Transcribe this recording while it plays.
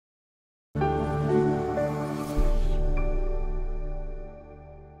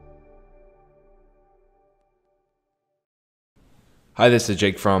Hi, this is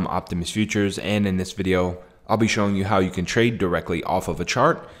Jake from Optimus Futures, and in this video, I'll be showing you how you can trade directly off of a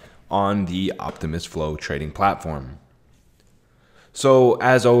chart on the Optimus Flow trading platform. So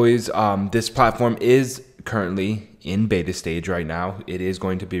as always, this platform is currently in beta stage right now. It is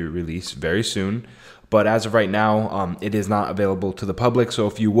going to be released very soon, but as of right now, it is not available to the public. So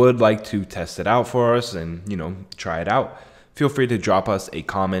if you would like to test it out for us and, try it out, feel free to drop us a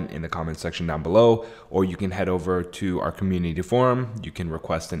comment in the comment section down below, or you can head over to our community forum. You can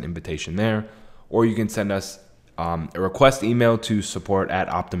request an invitation there, or you can send us a request email to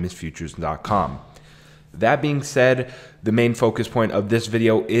support@optimusfutures.com. That being said, the main focus point of this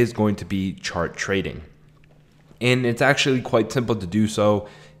video is going to be chart trading. And it's actually quite simple to do so,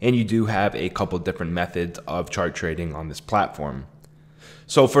 and you do have a couple different methods of chart trading on this platform.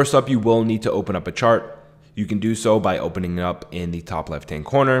 So first up, you will need to open up a chart. You can do so by opening it up in the top left-hand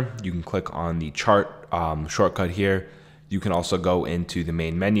corner. You can click on the chart shortcut here. You can also go into the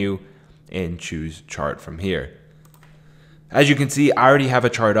main menu and choose chart from here. As you can see, I already have a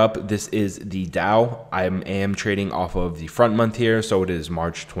chart up. This is the Dow. I am trading off of the front month here, so it is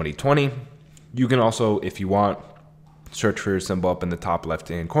March 2020. You can also, if you want, search for your symbol up in the top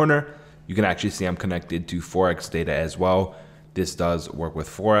left-hand corner. You can actually see I'm connected to Forex data as well. This does work with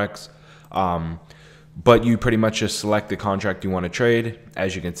Forex. But you pretty much just select the contract you want to trade.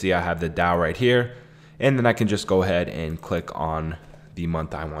 As you can see, I have the Dow right here, and then I can just go ahead and click on the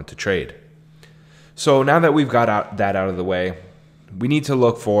month I want to trade. So now that we've got that out of the way, we need to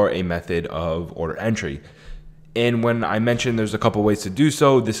look for a method of order entry. And when I mentioned there's a couple ways to do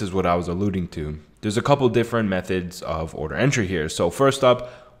so, this is what I was alluding to. There's a couple different methods of order entry here. So first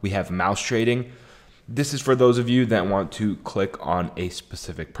up, we have mouse trading. This is for those of you that want to click on a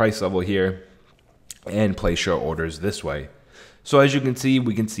specific price level here and place your orders this way. So as you can see,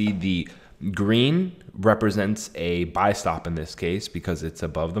 we can see the green represents a buy stop in this case because it's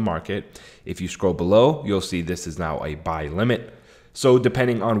above the market. If you scroll below, you'll see this is now a buy limit. So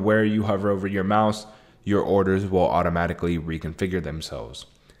depending on where you hover over your mouse, your orders will automatically reconfigure themselves.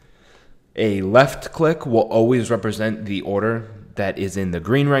 A left click will always represent the order that is in the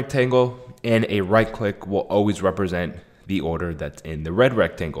green rectangle, and a right click will always represent the order that's in the red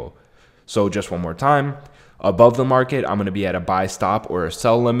rectangle. So just one more time, above the market, I'm going to be at a buy stop or a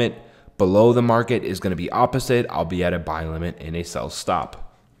sell limit. Below the market is going to be opposite. I'll be at a buy limit and a sell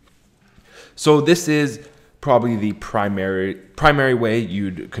stop. So this is probably the primary way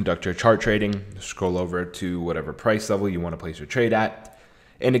you'd conduct your chart trading. Scroll over to whatever price level you want to place your trade at.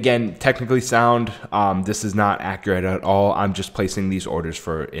 And again, technically sound, this is not accurate at all. I'm just placing these orders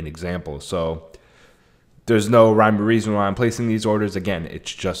for an example. So there's no rhyme or reason why I'm placing these orders. Again,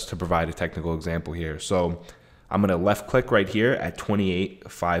 it's just to provide a technical example here. So I'm going to left click right here at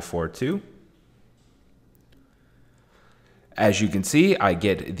 28,542. As you can see, I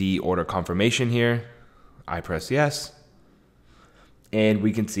get the order confirmation here. I press yes. And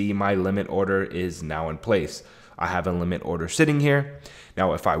we can see my limit order is now in place. I have a limit order sitting here.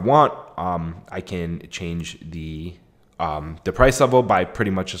 Now, if I want, I can change the price level by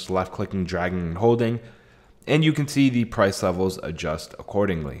pretty much just left clicking, dragging, and holding. And you can see the price levels adjust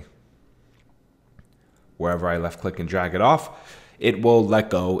accordingly. Wherever I left click and drag it off, it will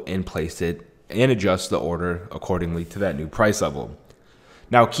let go and place it and adjust the order accordingly to that new price level.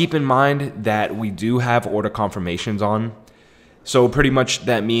 Now keep in mind that we do have order confirmations on. So pretty much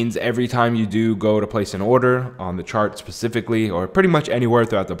that means every time you do go to place an order on the chart specifically, or pretty much anywhere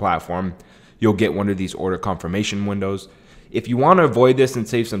throughout the platform, you'll get one of these order confirmation windows. If you want to avoid this and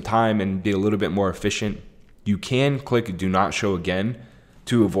save some time and be a little bit more efficient, you can click do not show again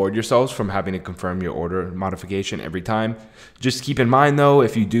to avoid yourselves from having to confirm your order modification every time. Just keep in mind though,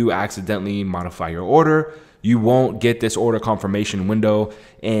 if you do accidentally modify your order, you won't get this order confirmation window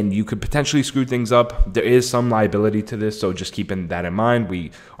and you could potentially screw things up. There is some liability to this, so just keeping that in mind.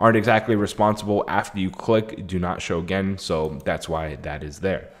 We aren't exactly responsible after you click do not show again, so that's why that is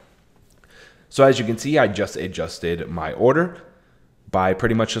there. So as you can see, I just adjusted my order by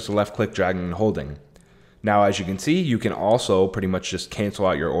pretty much just left click, dragging, and holding. Now, as you can see, you can also pretty much just cancel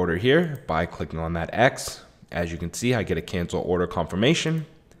out your order here by clicking on that X. As you can see, I get a cancel order confirmation.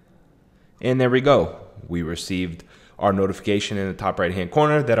 And there we go. We received our notification in the top right-hand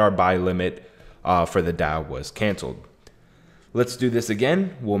corner that our buy limit for the Dow was canceled. Let's do this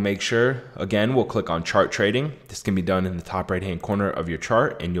again. We'll make sure, again, we'll click on chart trading. This can be done in the top right-hand corner of your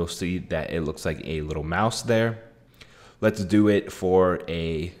chart, and you'll see that it looks like a little mouse there. Let's do it for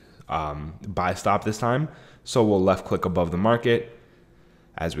a buy stop this time. So we'll left click above the market.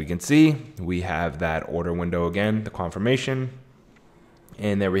 As we can see, we have that order window again, the confirmation.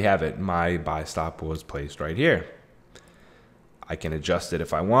 And there we have it. My buy stop was placed right here. I can adjust it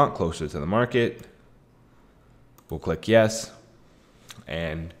if I want, closer to the market. We'll click yes,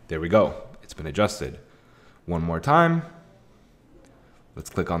 and there we go. It's been adjusted. One more time. Let's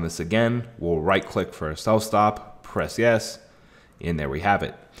click on this again. We'll right click for a sell stop, press yes, and there we have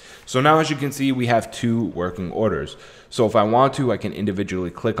it. So now, as you can see, we have 2 working orders. So if I want to, I can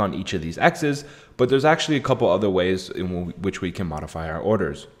individually click on each of these X's, but there's actually a couple other ways in which we can modify our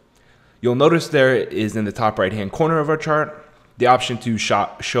orders. You'll notice there is in the top right hand corner of our chart, the option to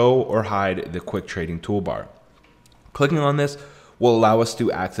show or hide the quick trading toolbar. Clicking on this will allow us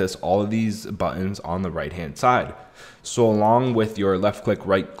to access all of these buttons on the right hand side. So along with your left click,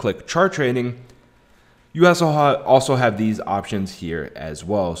 right click chart trading, you also have these options here as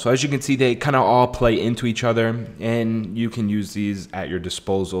well. So as you can see, they kind of all play into each other, and you can use these at your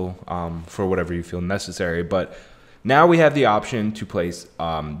disposal for whatever you feel necessary. But now we have the option to place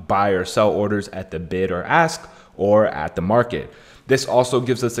buy or sell orders at the bid or ask or at the market. This also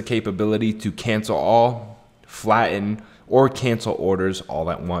gives us the capability to cancel all, flatten, or cancel orders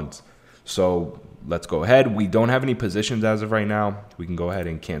all at once. So let's go ahead. We don't have any positions as of right now. We can go ahead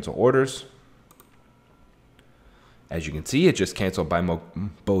and cancel orders. As you can see, it just canceled by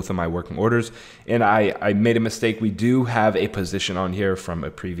both of my working orders. And I made a mistake. We do have a position on here from a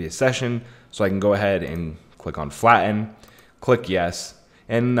previous session. So I can go ahead and click on flatten, click yes.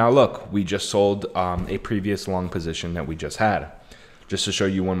 And now look, we just sold a previous long position that we just had. Just to show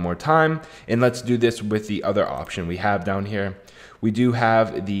you one more time. And let's do this with the other option we have down here. We do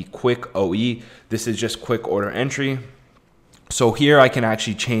have the quick OE. This is just quick order entry. So here I can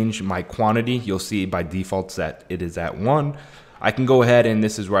actually change my quantity. You'll see by default that it is at 1. I can go ahead, and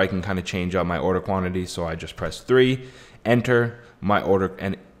this is where I can kind of change up my order quantity. So I just press 3, enter. My order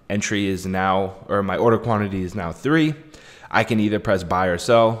and entry is now, or my order quantity is now 3. I can either press buy or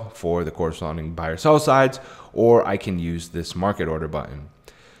sell for the corresponding buy or sell sides, or I can use this market order button.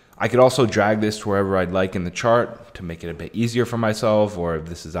 I could also drag this to wherever I'd like in the chart to make it a bit easier for myself, or if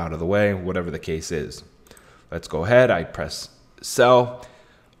this is out of the way, whatever the case is. Let's go ahead. I press sell.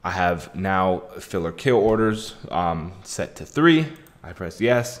 I have now fill or kill orders set to 3. I press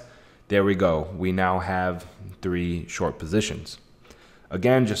yes. There we go. We now have 3 short positions.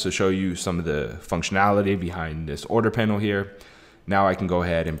 Again, just to show you some of the functionality behind this order panel here. Now I can go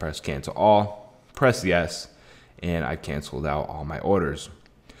ahead and press cancel all, press yes, and I've canceled out all my orders.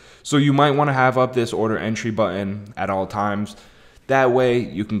 So you might want to have up this order entry button at all times. That way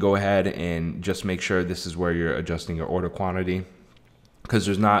you can go ahead and just make sure this is where you're adjusting your order quantity, because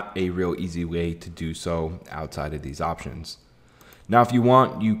there's not a real easy way to do so outside of these options. Now, if you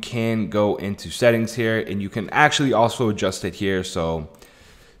want, you can go into settings here, and you can actually also adjust it here. So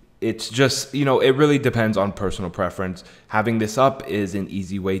it's just, it really depends on personal preference. Having this up is an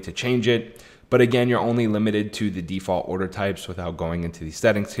easy way to change it. But again, you're only limited to the default order types without going into these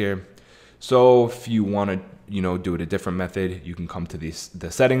settings here. So if you want to, do it a different method, you can come to the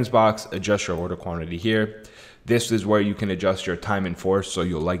settings box, adjust your order quantity here. This is where you can adjust your time in force. So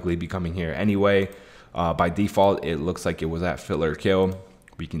you'll likely be coming here anyway. By default, it looks like it was at fill or kill.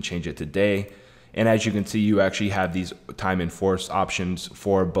 We can change it to day. And as you can see, you actually have these time in force options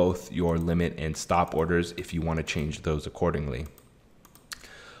for both your limit and stop orders if you want to change those accordingly.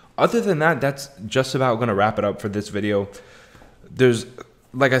 Other than that, that's just about going to wrap it up for this video.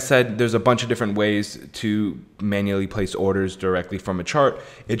 Like I said, there's a bunch of different ways to manually place orders directly from a chart.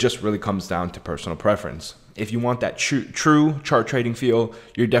 It just really comes down to personal preference. If you want that true chart trading feel,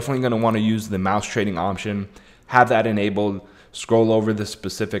 you're definitely going to want to use the mouse trading option. Have that enabled. Scroll over the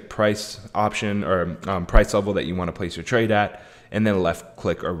specific price option or price level that you want to place your trade at, and then left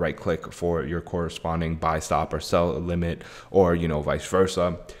click or right click for your corresponding buy, stop, or sell limit, or vice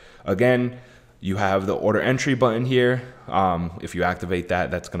versa. Again, you have the order entry button here. If you activate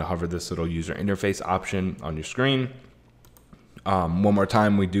that, that's going to hover this little user interface option on your screen. One more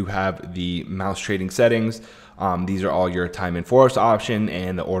time, we do have the mouse trading settings. These are all your time in force option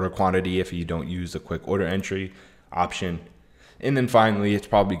and the order quantity if you don't use the quick order entry option. And then finally, it's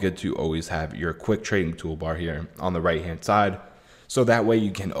probably good to always have your quick trading toolbar here on the right hand side. So that way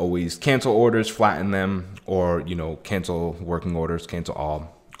you can always cancel orders, flatten them, or cancel working orders, cancel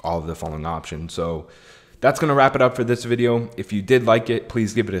all of the following options. So that's going to wrap it up for this video. If you did like it,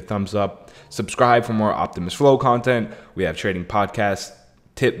 please give it a thumbs up. Subscribe for more Optimus Flow content. We have trading podcasts,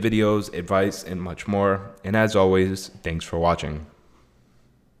 tip videos, advice, and much more. And as always, thanks for watching.